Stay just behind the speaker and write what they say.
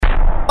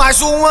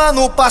Mais um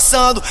ano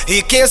passando,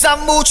 riqueza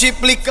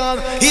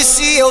multiplicando. E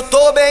se eu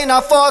tô bem na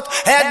foto,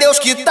 é Deus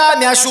que tá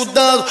me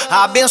ajudando.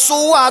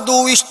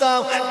 Abençoado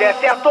estamos, der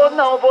certo ou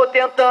não, vou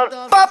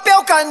tentando.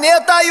 Papel,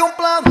 caneta e um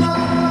plano.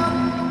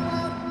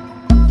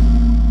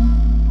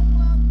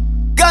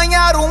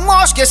 Ganhar um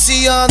Oscar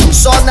esse ano,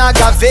 só na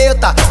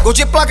gaveta. Gol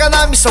de placa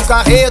na missão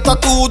carreta.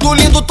 Tudo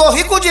lindo, tô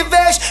rico de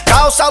vez.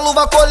 Calça,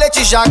 luva,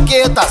 colete,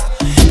 jaqueta.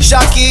 Já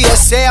que é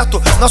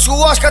certo, nosso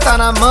Oscar tá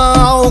na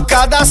mão.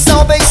 Cada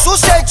ação bem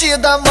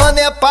sucedida, mano,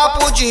 é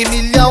papo de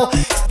milhão.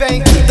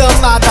 Vem,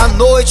 dama da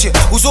noite,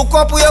 usa o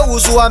corpo e eu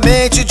uso a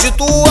mente. De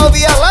tu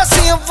ouve, ela se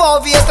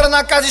envolve. Entra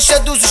na casa e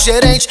seduz o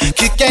gerente.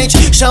 Que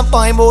quente,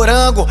 champanhe,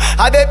 morango,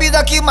 a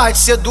bebida que mais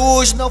te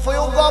seduz. Não foi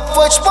um golpe,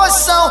 foi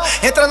disposição.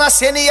 Entra na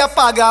cena e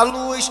apaga a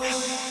luz.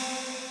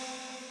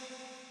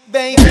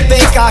 Bem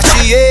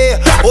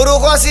Cartier, ouro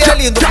rosa e é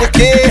lindo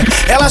porque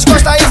elas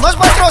gostam e nós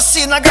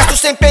patrocina. Gasto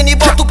sem pena e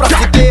boto pra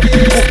fuder.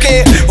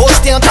 Porque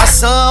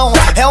ostentação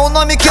é um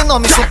nome que não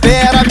me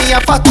supera.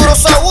 Minha fatura eu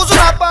só uso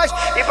na paz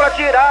e pra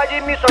tirar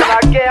de mim só na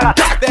guerra.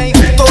 Bem,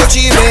 tô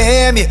de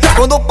BM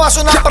quando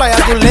passo na praia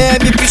do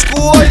Leme. Pisco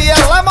o olho e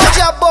ela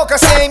morde a boca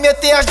sem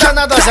meter as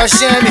danadas a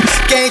geme.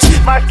 Quente,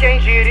 mas quem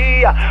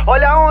diria,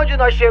 olha onde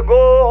nós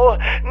chegou.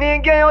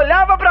 Ninguém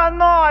olhava pra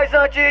nós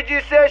antes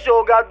de ser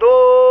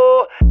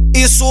jogador.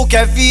 Isso que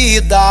é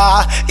vida,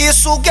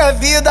 isso que é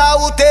vida.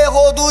 O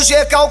terror do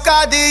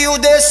recalcado e o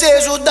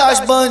desejo das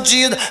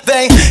bandidas.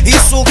 Vem,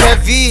 isso que é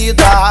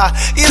vida,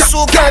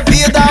 isso que é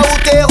vida.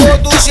 O terror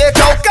do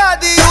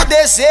recalcado e o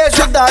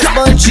desejo das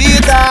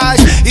bandidas.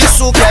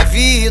 Isso que é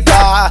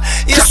vida,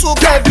 isso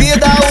que é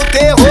vida. O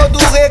terror do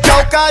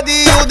recalcado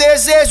e o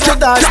desejo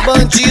das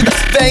bandidas.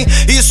 Vem,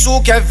 isso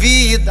que é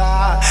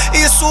vida,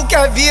 isso que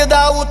é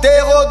vida. O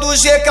terror do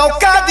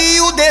recalcado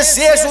e o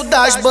desejo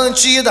das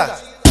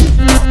bandidas.